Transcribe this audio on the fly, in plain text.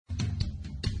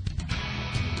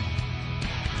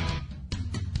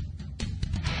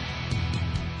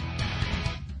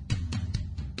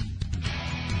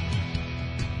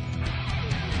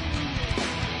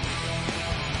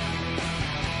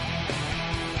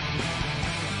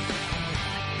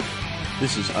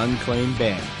This is Unclaimed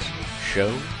Bands, Show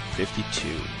 52.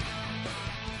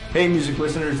 Hey music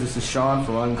listeners, this is Sean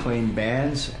from Unclaimed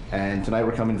Bands, and tonight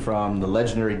we're coming from the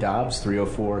legendary Dobbs,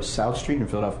 304 South Street in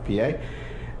Philadelphia, PA.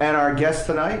 And our guests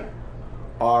tonight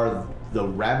are the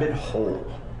Rabbit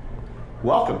Hole.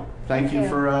 Welcome. Thank you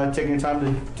for taking the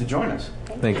time to join us.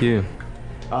 Thank you.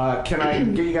 Can I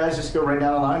get you guys just go right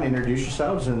down the line, introduce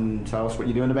yourselves, and tell us what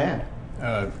you do in the band?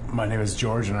 My name is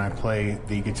George, and I play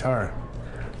the guitar.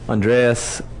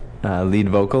 Andreas, lead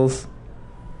vocals.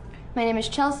 My name is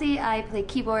Chelsea. I play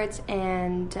keyboards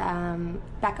and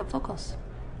backup vocals.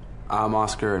 I'm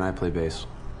Oscar, and I play bass.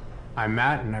 I'm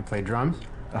Matt, and I play drums.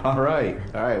 All right.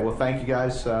 Well, thank you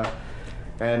guys. And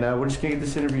we're just going to get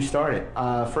this interview started.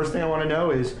 First thing I want to know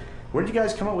is, where did you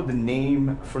guys come up with the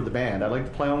name for the band? I like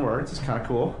to play on words. It's kind of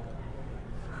cool.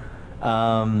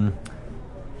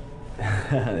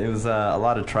 It was a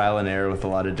lot of trial and error with a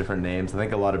lot of different names. I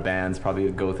think a lot of bands probably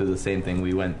would go through the same thing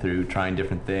we went through, trying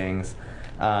different things.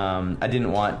 I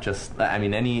didn't want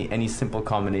any simple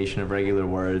combination of regular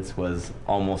words was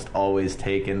almost always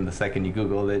taken. The second you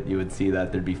Googled it, you would see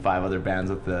that there'd be 5 other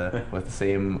bands with the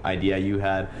same idea you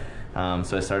had.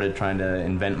 So I started trying to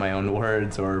invent my own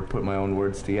words or put my own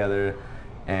words together.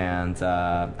 And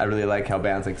I really like how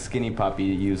bands like Skinny Puppy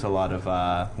use a lot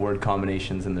of word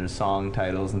combinations in their song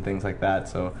titles and things like that.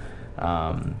 So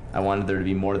I wanted there to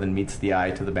be more than meets the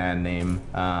eye to the band name.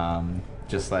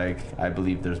 Just like I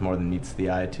believe there's more than meets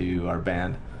the eye to our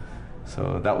band.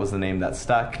 So that was the name that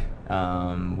stuck.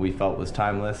 We felt was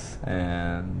timeless,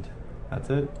 and that's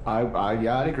it.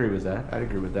 I'd agree with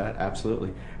that.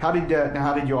 Absolutely. How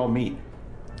did you all meet?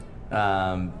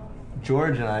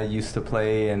 George and I used to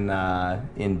play in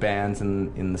bands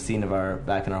in the scene of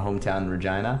back in our hometown,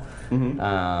 Regina. Mm-hmm.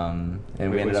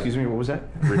 And we ended excuse me, what was that?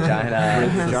 Regina,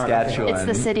 Saskatchewan. It's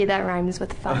the city that rhymes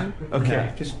with fun.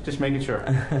 Okay, just making sure.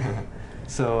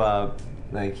 So,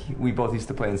 we both used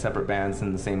to play in separate bands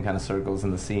in the same kind of circles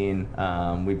in the scene.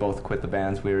 We both quit the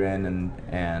bands we were in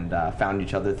and found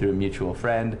each other through a mutual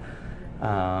friend.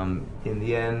 In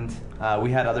the end,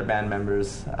 we had other band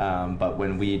members, but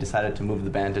when we decided to move the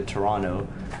band to Toronto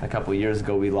a couple of years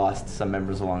ago, we lost some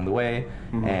members along the way,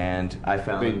 mm-hmm. and I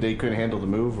found... They couldn't handle the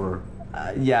move, or...?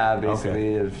 Yeah,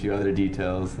 basically, okay. A few other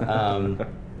details.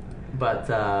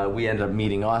 But we ended up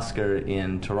meeting Oscar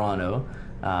in Toronto.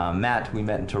 Matt, we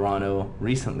met in Toronto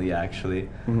recently, actually.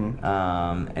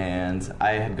 Mm-hmm. And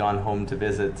I had gone home to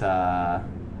visit,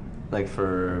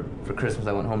 for Christmas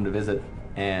I went home to visit,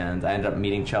 and I ended up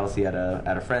meeting Chelsea at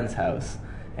a friend's house.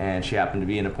 And she happened to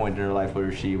be in a point in her life where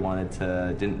she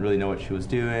didn't really know what she was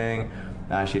doing.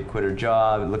 She had quit her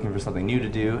job, looking for something new to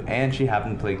do, and she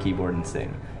happened to play keyboard and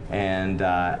sing. And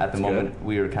at the moment,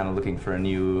 we were kind of looking for a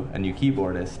new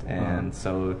keyboardist, and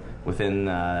so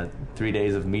within 3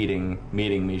 days of meeting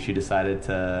me, she decided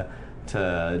to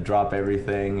drop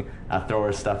everything, throw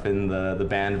her stuff in the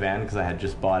band van because I had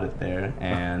just bought it there,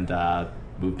 and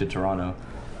moved to Toronto.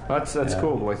 That's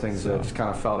cool, the way things just kind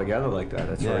of fell together like that.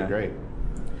 That's really great.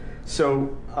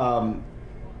 So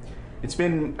it's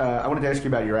been. I wanted to ask you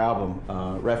about your album,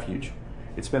 Refuge.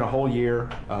 It's been a whole year,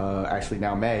 actually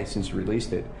now May, since you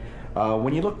released it.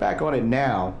 When you look back on it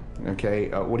now, okay,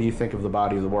 what do you think of the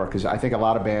body of the work? Because I think a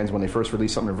lot of bands, when they first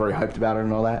release something, are very hyped about it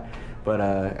and all that. But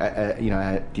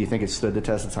do you think it stood the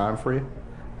test of time for you?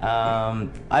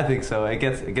 I think so. It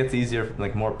gets easier,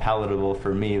 more palatable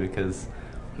for me because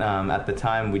at the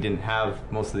time we didn't have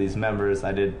most of these members.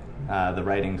 I did the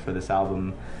writing for this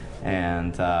album,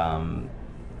 and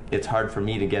it's hard for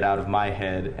me to get out of my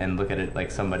head and look at it like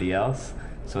somebody else.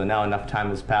 So now enough time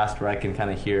has passed where I can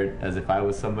kind of hear it as if I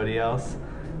was somebody else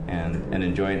and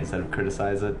enjoy it instead of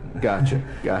criticize it. Gotcha.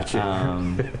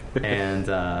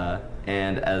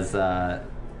 And as the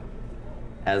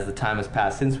time has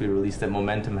passed since we released it,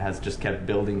 momentum has just kept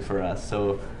building for us.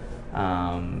 So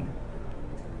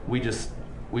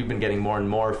we've been getting more and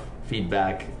more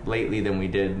feedback lately than we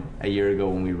did a year ago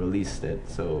when we released it.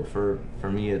 So for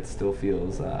me, it still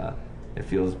feels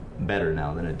better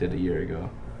now than it did a year ago.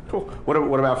 Cool. What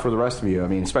about for the rest of you? I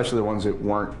mean, especially the ones that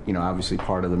weren't, obviously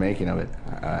part of the making of it.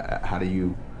 How do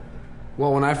you?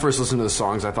 Well, when I first listened to the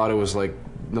songs, I thought it was like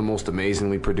the most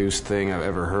amazingly produced thing I've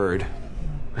ever heard,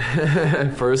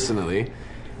 personally.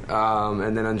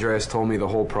 And then Andreas told me the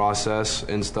whole process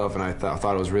and stuff, and I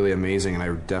thought it was really amazing, and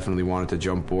I definitely wanted to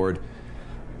jump board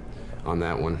on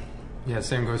that one. Yeah,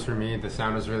 same goes for me. The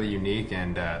sound was really unique,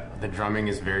 and the drumming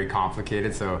is very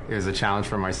complicated, so it was a challenge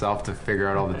for myself to figure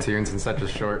out all the tunes in such a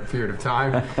short period of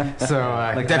time. So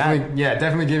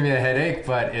definitely gave me a headache,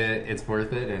 but it's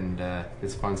worth it, and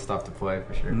it's fun stuff to play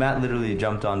for sure. Matt literally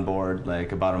jumped on board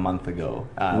like about a month ago.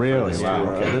 Really? Wow.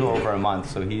 Okay. A little over a month,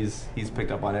 so he's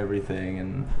picked up on everything,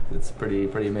 and it's pretty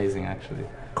amazing actually.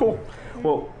 Cool.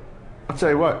 Well, I'll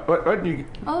tell you what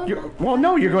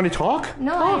you're going to talk?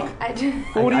 No, Talk. I do.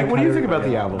 Well, what do you think about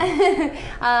the album?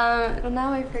 Well,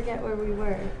 now I forget where we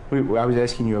were. I was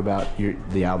asking you about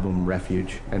the album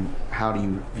Refuge, and how do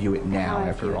you view it now How I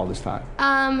after view all it. this time?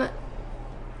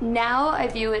 Now I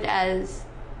view it as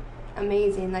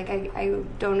amazing. Like I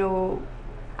don't know.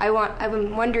 I've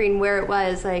been wondering where it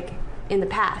was like in the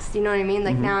past. You know what I mean?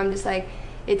 Like now I'm just like,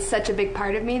 it's such a big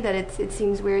part of me that it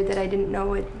seems weird that I didn't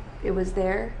know it was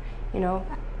there. You know,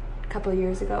 a couple of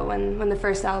years ago when the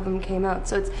first album came out.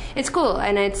 So it's cool,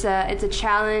 and it's a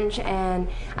challenge. And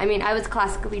I mean, I was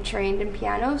classically trained in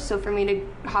piano, so for me to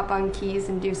hop on keys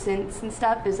and do synths and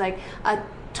stuff is like a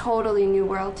totally new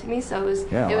world to me. So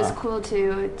it was cool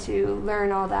to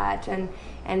learn all that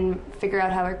and figure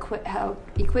out how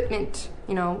equipment,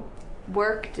 you know,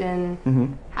 worked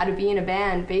and how to be in a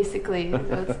band, basically.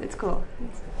 So it's cool.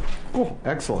 Cool.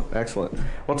 Excellent. Well,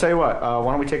 I'll tell you what.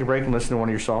 Why don't we take a break and listen to one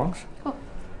of your songs? Cool.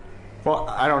 Well,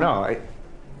 I don't know.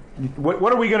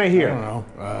 What are we going to hear?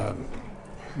 I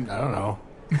don't know.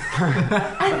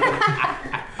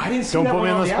 I didn't see Don't that put one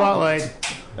me in on the album.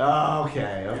 spotlight. Oh,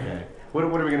 okay. What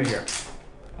are we going to hear?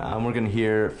 We're gonna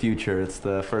hear Future. It's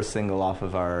the first single off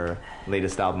of our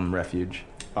latest album, Refuge.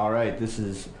 All right. This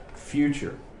is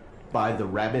Future by The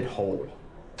Rabbit Hole.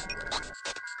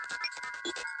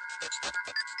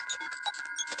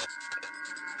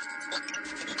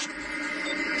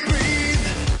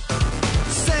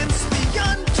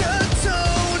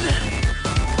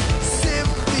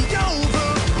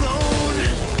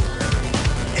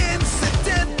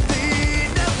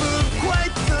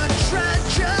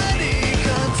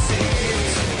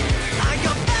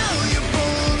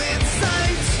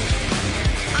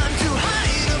 I'm too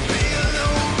high to be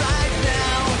alone right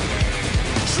now.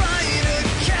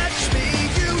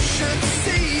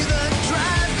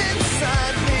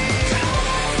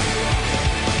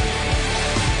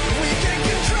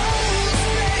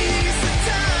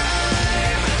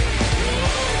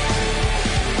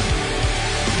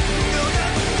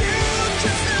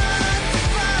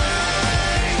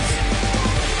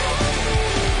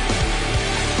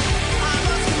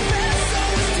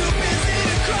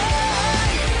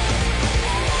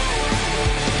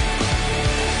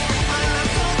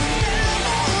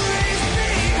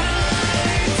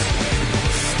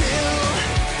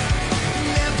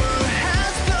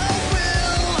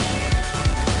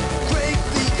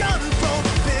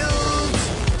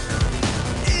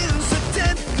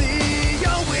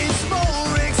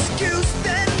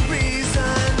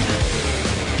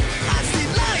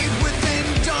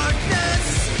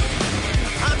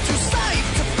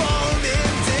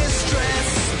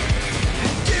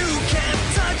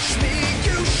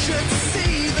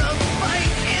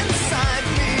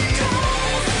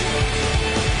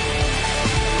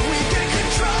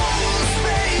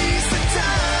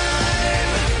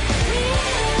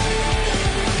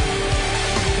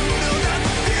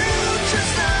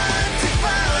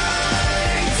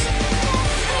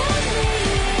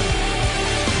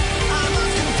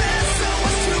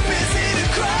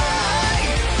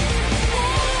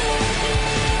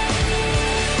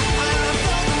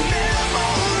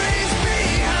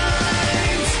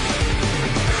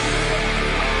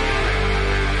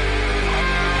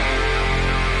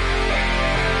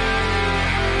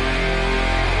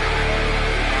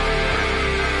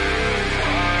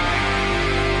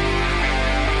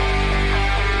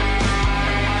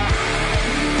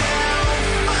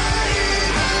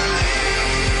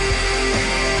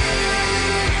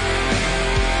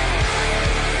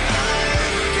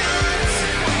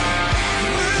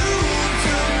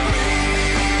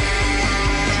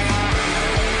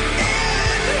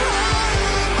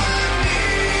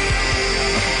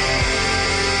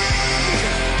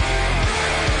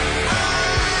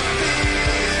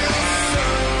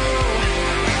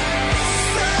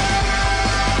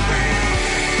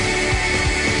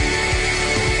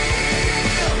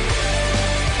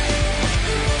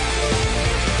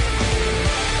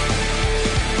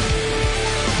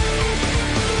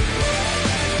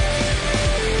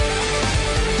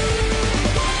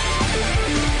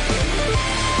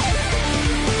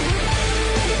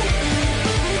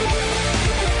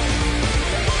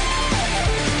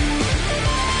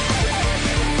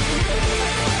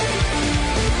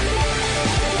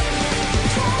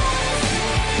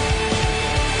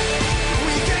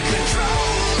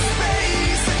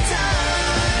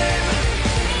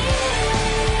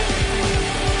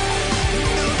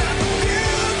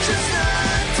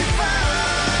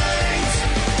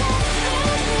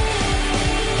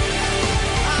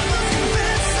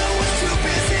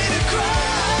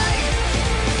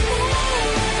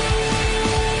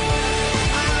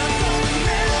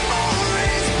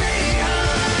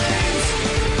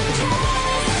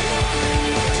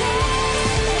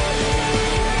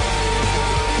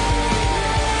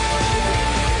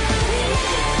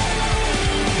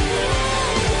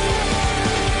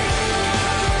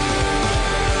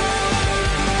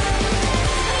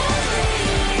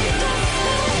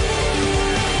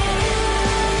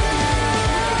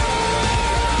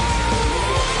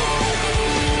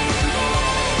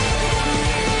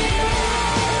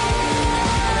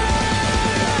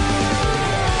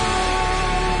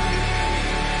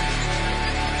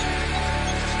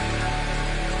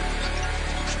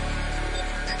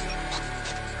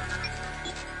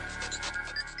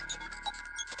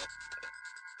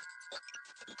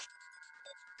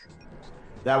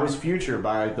 That was Future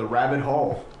by The Rabbit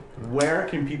Hole. Where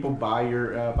can people buy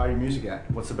your music at?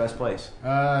 What's the best place?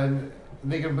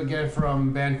 They can get it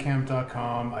from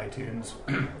Bandcamp.com, iTunes,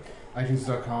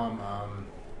 iTunes.com,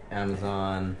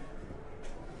 Amazon.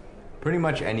 Pretty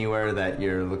much anywhere that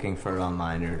you're looking for it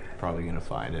online, you're probably going to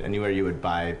find it. Anywhere you would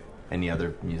buy any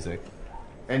other music.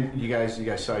 And you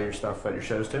guys saw your stuff at your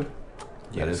shows too?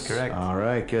 That is correct. All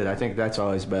right, good. I think that's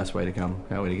always the best way to come.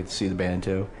 That way to get to see the band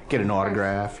too. Get an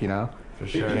autograph, you know? For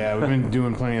sure. Yeah, we've been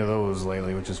doing plenty of those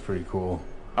lately, which is pretty cool.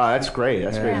 Oh, that's great.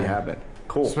 That's great you have it.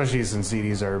 Cool. Especially since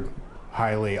CDs are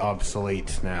highly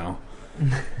obsolete now.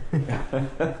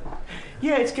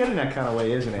 Yeah, it's getting that kind of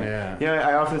way, isn't it? Yeah. You know,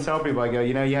 I often tell people, I go,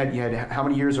 you had how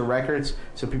many years of records,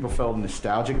 so people felt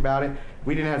nostalgic about it.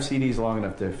 We didn't have CDs long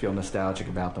enough to feel nostalgic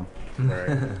about them.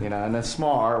 Right. You know, and that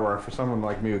small artwork for someone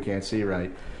like me who can't see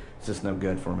right, it's just no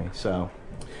good for me. So,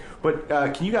 but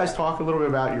can you guys talk a little bit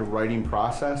about your writing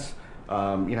process?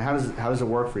 How does it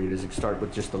work for you? Does it start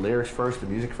with just the lyrics first, the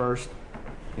music first?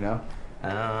 You know.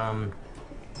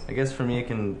 I guess for me it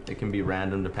can be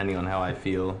random depending on how I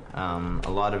feel. A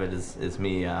lot of it is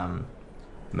me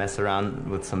mess around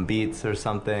with some beats or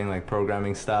something, like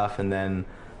programming stuff, and then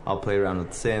I'll play around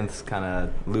with synths, kind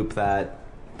of loop that,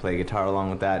 play guitar along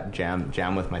with that,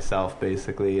 jam with myself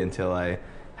basically until I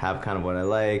have kind of what I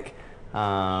like.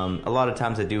 A lot of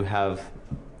times I do have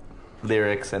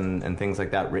lyrics and things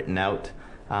like that written out.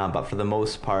 But for the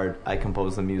most part, I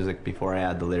compose the music before I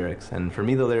add the lyrics. And for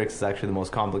me, the lyrics is actually the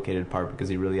most complicated part because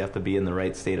you really have to be in the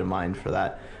right state of mind for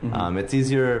that. Mm-hmm. It's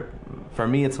easier, for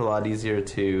me, it's a lot easier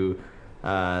to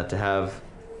have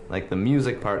like the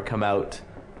music part come out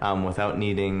without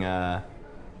needing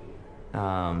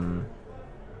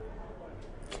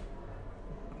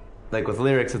like with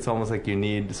lyrics, it's almost like you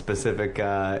need specific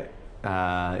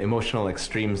emotional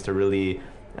extremes to really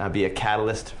be a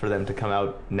catalyst for them to come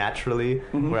out naturally.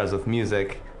 Mm-hmm. Whereas with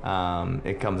music,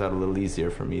 it comes out a little easier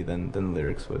for me than the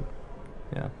lyrics would.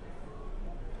 Yeah.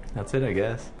 That's it, I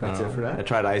guess. That's it for that? I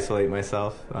try to isolate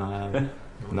myself,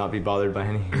 not be bothered by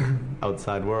any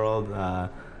outside world.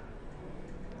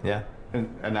 Yeah.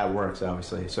 And that works,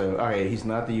 obviously. So, all right, he's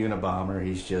not the Unabomber.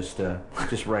 He's just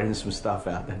writing some stuff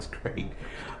out. That's great.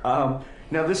 Now,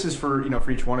 this is for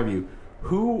each one of you.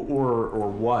 Who or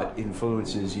what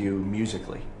influences you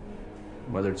musically?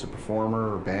 Whether it's a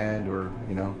performer or band or,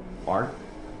 art?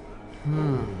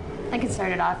 I can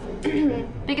start it off.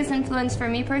 Biggest influence for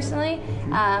me personally,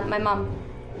 my mom.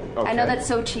 Okay. I know that's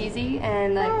so cheesy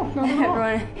and like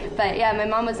everyone, but yeah, my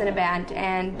mom was in a band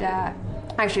and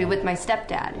actually with my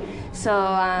stepdad. So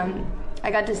I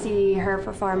got to see her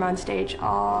perform on stage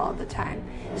all the time.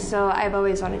 So I've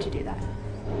always wanted to do that.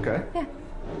 Okay. Yeah.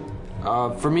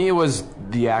 For me, it was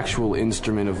the actual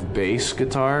instrument of bass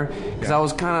guitar, because I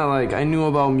was kind of like, I knew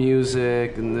about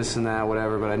music and this and that,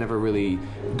 whatever, but I never really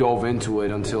dove into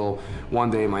it until one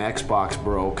day my Xbox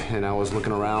broke and I was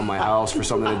looking around my house for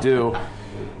something to do,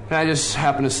 and I just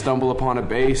happened to stumble upon a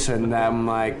bass, and I'm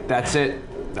like, that's it,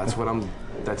 that's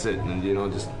it, and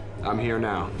I'm here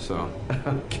now, so.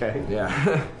 Okay.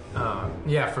 Yeah.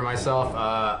 Yeah, for myself,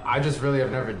 I just really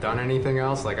have never done anything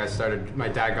else. Like my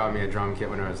dad got me a drum kit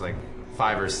when I was like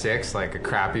 5 or 6, like a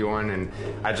crappy one, and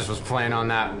I just was playing on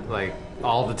that like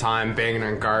all the time, banging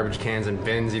on garbage cans and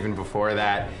bins even before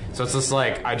that. So it's just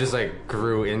like I just like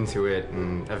grew into it,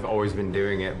 and I've always been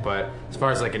doing it. But as far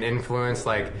as like an influence,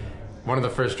 like one of the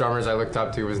first drummers I looked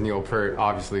up to was Neil Peart,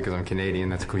 obviously because I'm Canadian,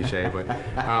 that's cliche, but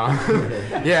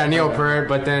yeah, Neil Peart.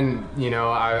 But then,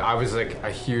 I was like a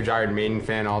huge Iron Maiden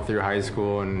fan all through high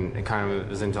school, and it kind of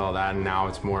was into all that, and now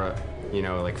it's more,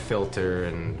 like Filter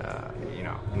and,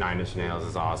 Nine Inch Nails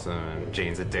is awesome, and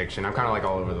Jane's Addiction. I'm kind of like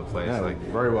all over the place. Yeah, like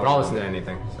very well. But I'll listen to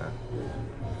anything, so.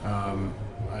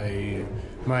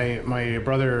 My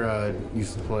brother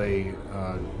used to play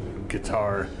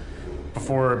guitar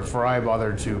before I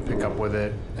bothered to pick up with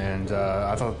it, and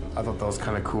I thought that was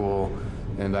kind of cool,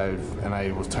 and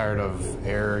I was tired of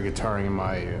air guitaring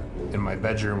in my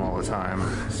bedroom all the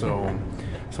time, so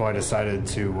I decided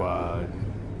to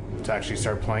actually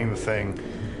start playing the thing,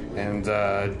 and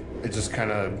it just kind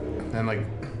of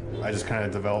I just kind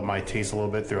of developed my taste a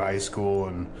little bit through high school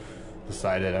and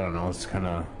decided, I don't know, it's kind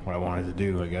of what I wanted to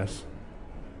do, I guess.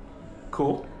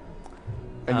 Cool.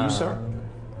 And you, sir?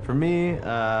 For me, like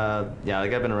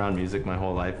I've been around music my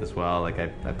whole life as well. Like I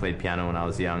played piano when I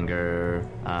was younger.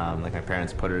 Like my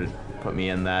parents put me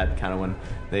in that kind of when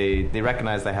they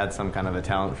recognized I had some kind of a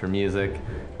talent for music,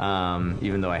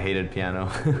 even though I hated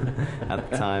piano at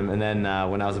the time. And then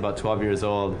when I was about 12 years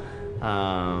old,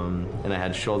 and I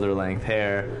had shoulder length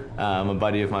hair. A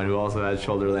buddy of mine who also had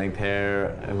shoulder length hair,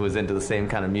 who was into the same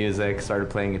kind of music, started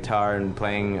playing guitar and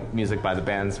playing music by the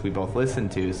bands we both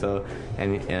listened to. So,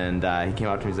 and he came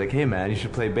up to me, he's like, "Hey man, you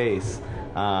should play bass."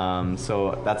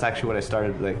 So that's actually what I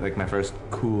started, like my first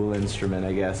cool instrument,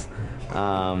 I guess.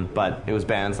 But it was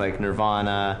bands like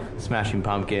Nirvana, Smashing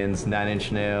Pumpkins, Nine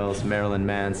Inch Nails, Marilyn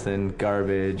Manson,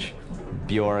 Garbage,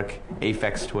 Bjork,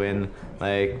 Aphex Twin,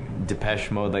 like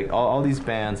Depeche Mode, like all these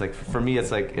bands. Like for me,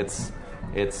 it's like it's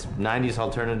 90s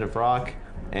alternative rock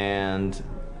and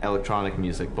electronic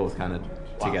music, both kind of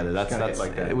together. That's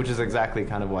like that. Which is exactly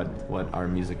kind of what our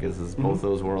music is both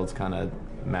those worlds kind of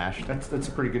mashed. That's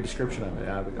a pretty good description of it.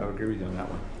 I would agree with you on that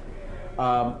one.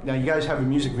 Now you guys have a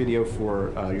music video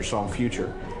for your song "Future,"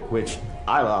 which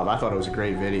I love. I thought it was a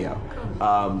great video.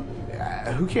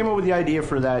 Who came up with the idea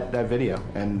for that video?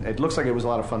 And it looks like it was a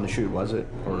lot of fun to shoot. Was it,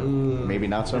 or maybe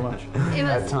not so much? It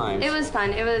was. At times. It was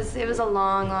fun. It was a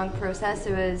long process.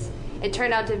 It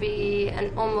turned out to be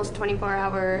an almost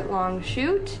 24-hour long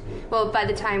shoot. Well, by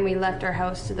the time we left our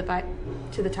house to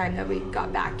the time that we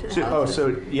got back to the house.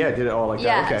 Did it all like that?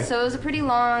 Yeah, Okay. so it was a pretty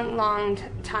long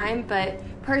time, but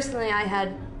personally I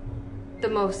had the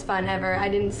most fun ever. I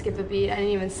didn't skip a beat. I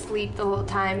didn't even sleep the whole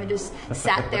time. I just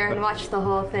sat there and watched the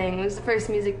whole thing. It was the first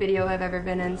music video I've ever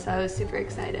been in, so I was super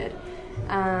excited.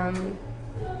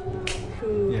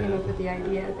 Who came up with the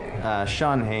idea there?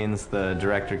 Sean Haynes, the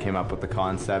director, came up with the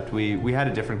concept. We had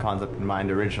a different concept in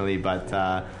mind originally, but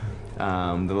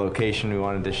the location we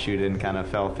wanted to shoot in kind of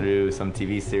fell through. Some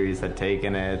TV series had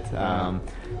taken it,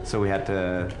 so we had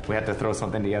to throw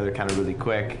something together kind of really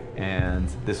quick. And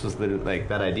this was literally like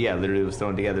that idea. Literally was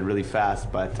thrown together really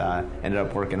fast, but ended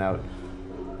up working out.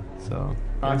 So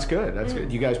That's good. That's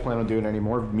good. You guys plan on doing any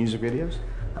more music videos?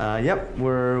 Yep,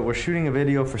 we're shooting a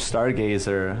video for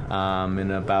Stargazer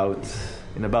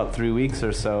in about 3 weeks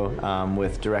or so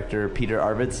with director Peter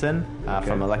Arvidsson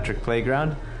from Electric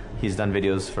Playground. He's done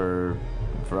videos for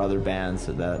other bands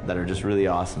that are just really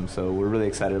awesome. So we're really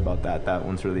excited about that.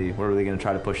 We're really going to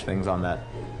try to push things on that.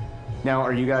 Now,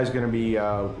 are you guys going to be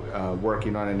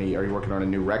working on Are you working on a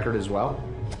new record as well?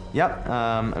 Yep.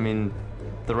 I mean,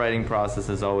 the writing process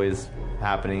is always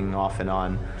happening off and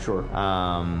on. Sure.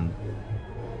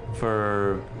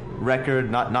 For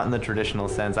record, not in the traditional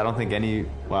sense. I don't think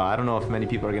I don't know if many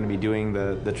people are going to be doing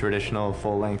the traditional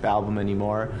full-length album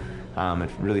anymore. It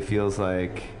really feels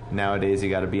like nowadays you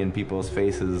got to be in people's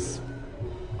faces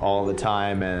all the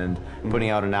time, and putting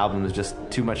out an album is just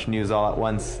too much news all at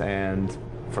once and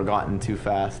forgotten too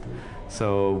fast.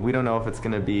 So we don't know if it's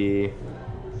going to be...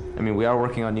 I mean, we are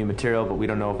working on new material, but we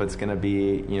don't know if it's going to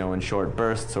be, in short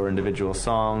bursts or individual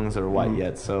songs or what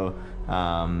yet. So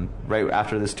right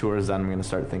after this tour is done, I'm going to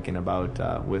start thinking about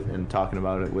talking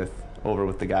about it with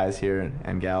the guys here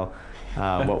and gal,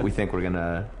 what we think we're going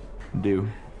to do.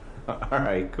 All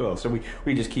right, cool. So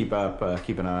we just keep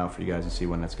an eye out for you guys and see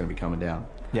when that's going to be coming down.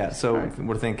 Yeah, so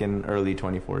we're thinking early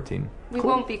 2014. We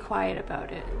won't be quiet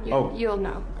about it. You'll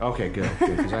know. Okay, good,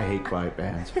 because I hate quiet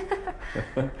bands.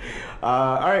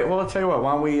 All right, well, I'll tell you what.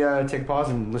 Why don't we take a pause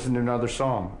and listen to another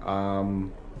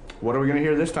song? What are we going to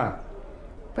hear this time?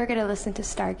 We're going to listen to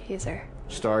Stargazer.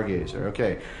 Stargazer,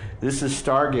 okay. This is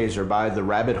Stargazer by The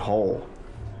Rabbit Hole.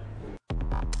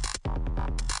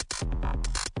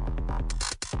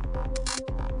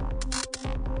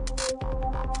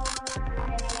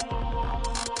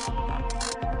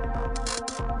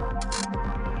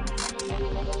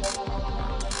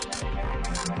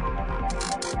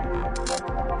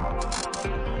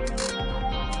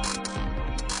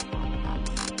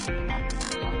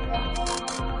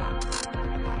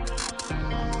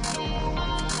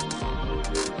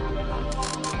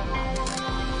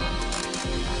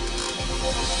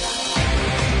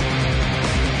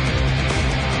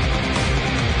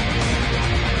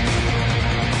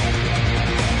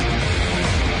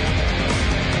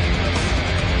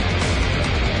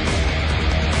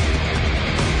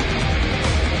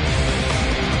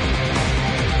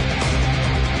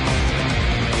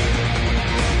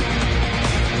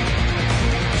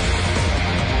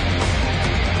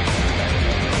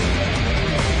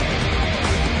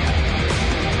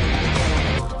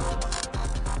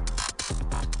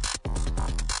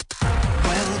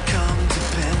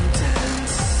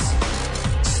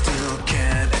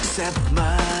 accept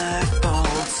my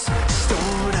faults,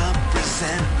 stored up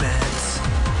resentment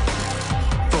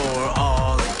for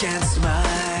all against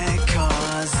my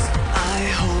cause. I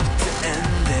hope to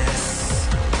end this.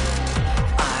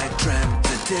 I dreamt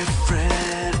a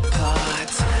different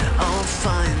plot. I'll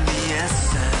find the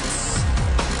essence,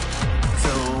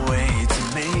 the way to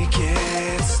make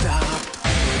it stop.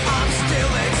 I'm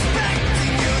still expecting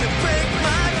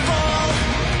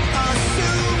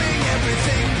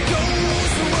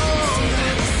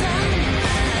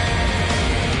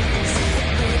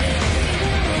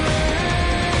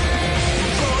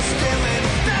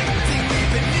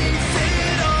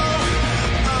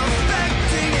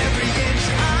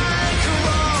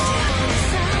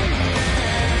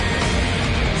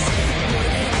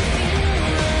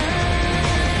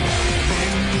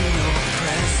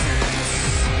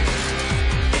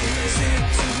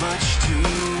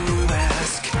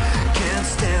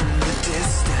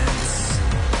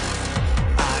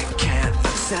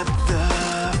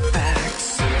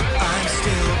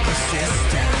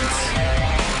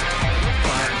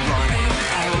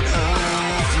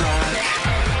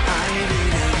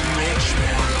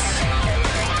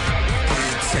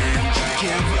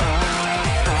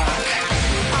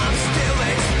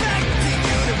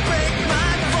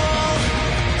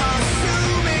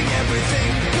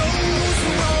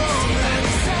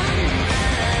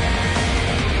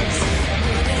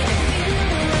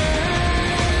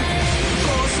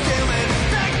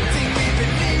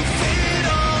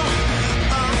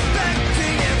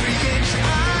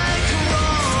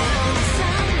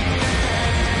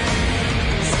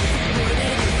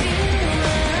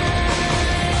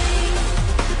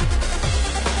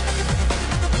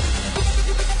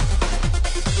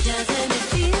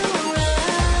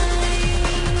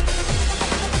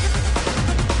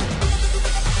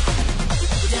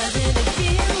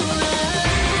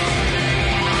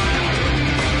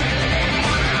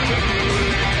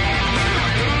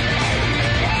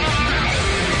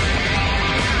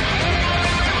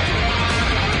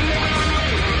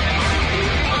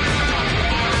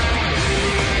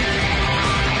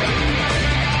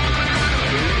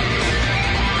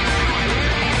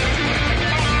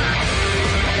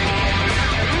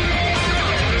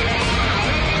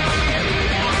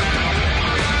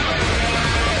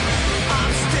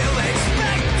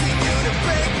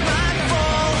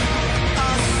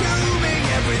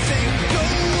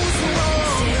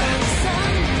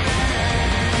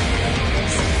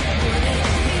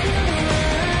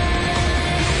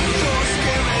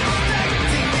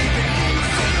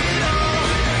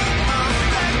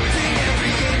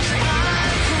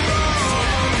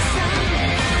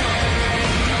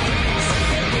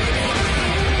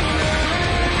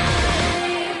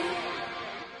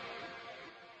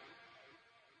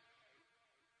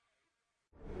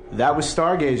That was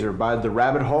Stargazer by The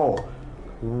Rabbit Hole.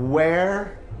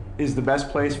 Where is the best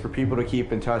place for people to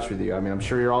keep in touch with you? I mean, I'm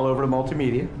sure you're all over the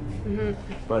multimedia,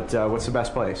 but what's the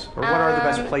best place? Or what are the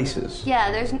best places?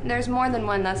 Yeah, there's more than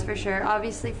one, that's for sure.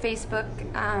 Obviously, Facebook.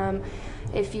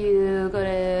 If you go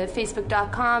to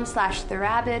facebook.com/The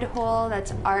Rabbit Hole,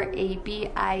 that's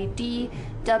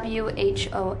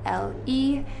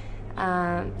RABIDWHOLE.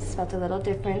 Spelled a little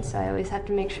different, so I always have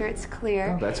to make sure it's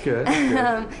clear. Oh, that's good.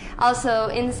 That's good. Also,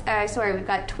 we've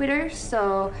got Twitter,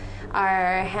 so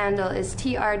our handle is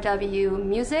TRW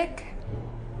Music.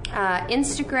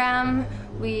 Instagram,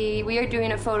 we are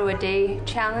doing a photo a day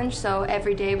challenge, so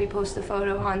every day we post a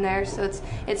photo on there, so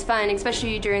it's fun,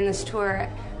 especially during this tour.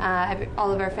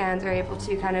 All of our fans are able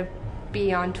to kind of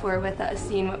be on tour with us,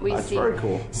 seeing what we see. That's very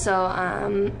cool. So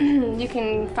you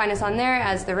can find us on there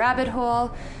as The Rabbit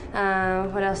Hole.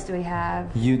 What else do we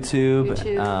have? YouTube.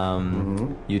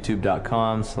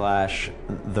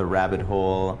 YouTube.com/The Rabbit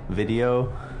Hole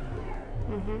Video.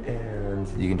 And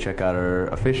you can check out our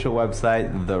official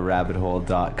website,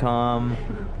 therabbithole.com.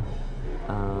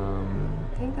 I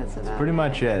think that's about pretty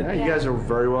much it. Yeah, you guys are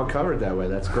very well covered that way.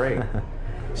 That's great.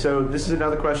 So this is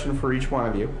another question for each one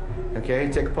of you. Okay,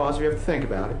 take a pause if you have to think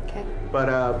about it. Okay.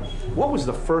 But what was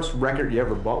the first record you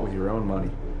ever bought with your own money?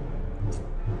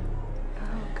 Oh,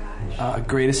 gosh.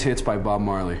 Greatest Hits by Bob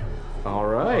Marley. All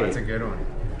right. Oh, that's a good one.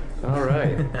 All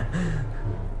right.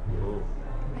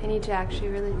 I need to actually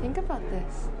really think about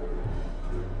this.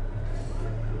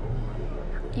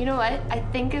 You know what? I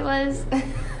think it was...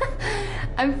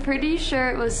 I'm pretty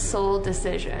sure it was Soul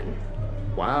Decision.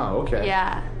 Wow, okay.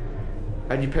 Yeah.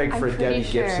 How'd you peg for I'm a Debbie pretty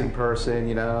sure. Gibson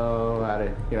person, out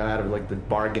of like the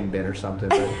bargain bin or something,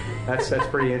 but that's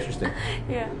pretty interesting.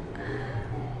 Yeah.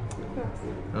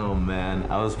 Oh man,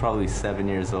 I was probably 7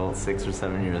 years old, 6 or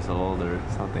 7 years old or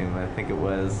something. I think it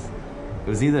was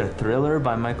either Thriller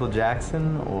by Michael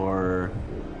Jackson or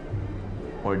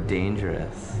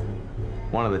Dangerous.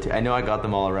 One of the two. I know I got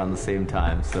them all around the same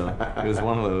time, so it was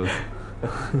one of those.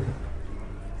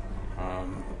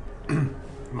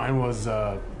 Mine was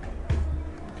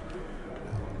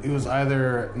it was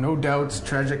either No Doubt's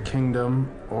Tragic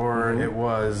Kingdom or it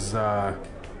was either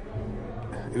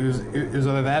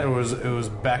that or it was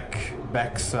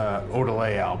Beck's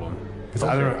Odelay album. It's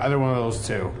either one of those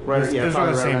two. Right, It was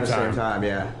around the same same time. time,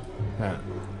 yeah. Yeah.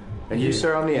 And you,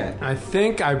 sir, on the end. I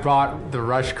think I bought the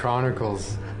Rush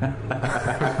Chronicles.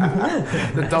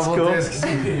 The double cool. disc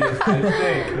CD, I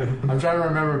think. I'm trying to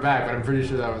remember back, but I'm pretty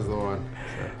sure that was the one.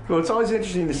 Well, it's always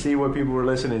interesting to see what people were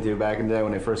listening to back in the day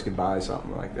when they first could buy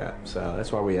something like that. So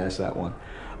that's why we asked that one.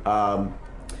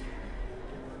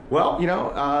 Well,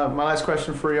 my last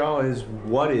question for y'all is,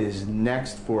 what is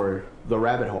next for The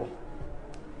Rabbit Hole?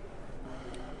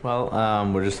 Well,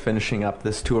 we're just finishing up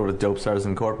this tour with Dope Stars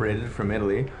Incorporated from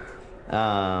Italy.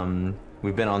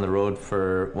 We've been on the road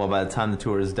by the time the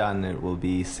tour is done, it will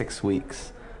be 6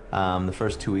 weeks. The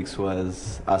first 2 weeks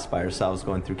was us by ourselves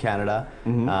going through Canada.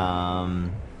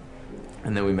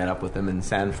 And then we met up with them in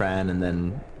San Fran and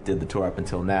then did the tour up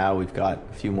until now. We've got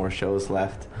a few more shows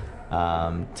left.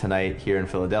 Tonight here in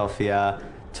Philadelphia.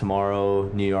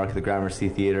 Tomorrow, New York at the Gramercy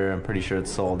Theatre. I'm pretty sure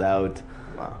it's sold out.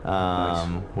 Wow. Nice.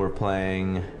 We're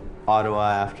playing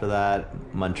Ottawa after that,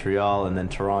 Montreal, and then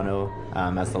Toronto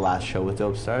as the last show with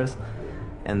Dope Stars.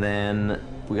 And then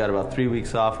we got about 3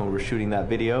 weeks off when we're shooting that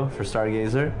video for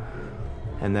Stargazer.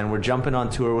 And then we're jumping on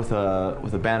tour with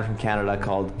a band from Canada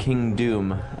called King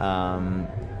Doom,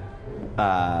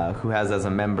 who has as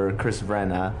a member Chris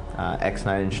Vrenna,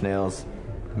 ex-Nine Inch Nails,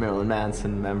 Marilyn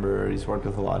Manson member. He's worked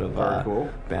with a lot of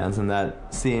bands in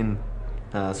that scene.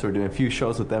 So we're doing a few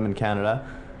shows with them in Canada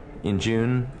in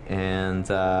June, and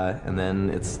then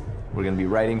we're going to be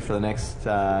writing for the next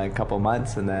couple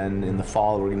months, and then in the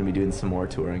fall we're going to be doing some more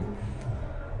touring.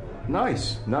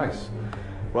 Nice.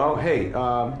 Well, hey,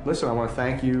 listen, I want to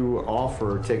thank you all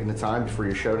for taking the time for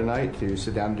your show tonight to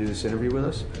sit down and do this interview with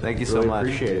us. Thank you really so much.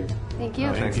 Appreciate it. Thank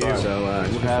you. Thank you. So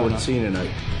looking forward to seeing you tonight.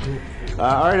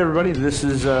 All right, everybody, this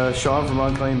is Sean from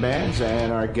Unclaimed Bands,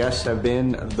 and our guests have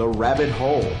been The Rabbit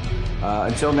Hole.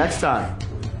 Until next time,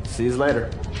 see you later.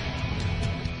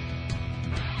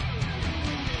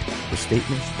 The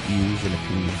statements, views, and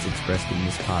opinions expressed in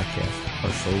this podcast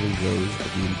are solely those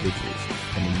of the individuals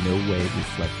and in no way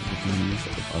reflect the views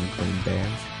of Unclaimed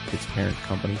Bands, its parent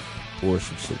company, or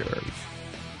subsidiaries.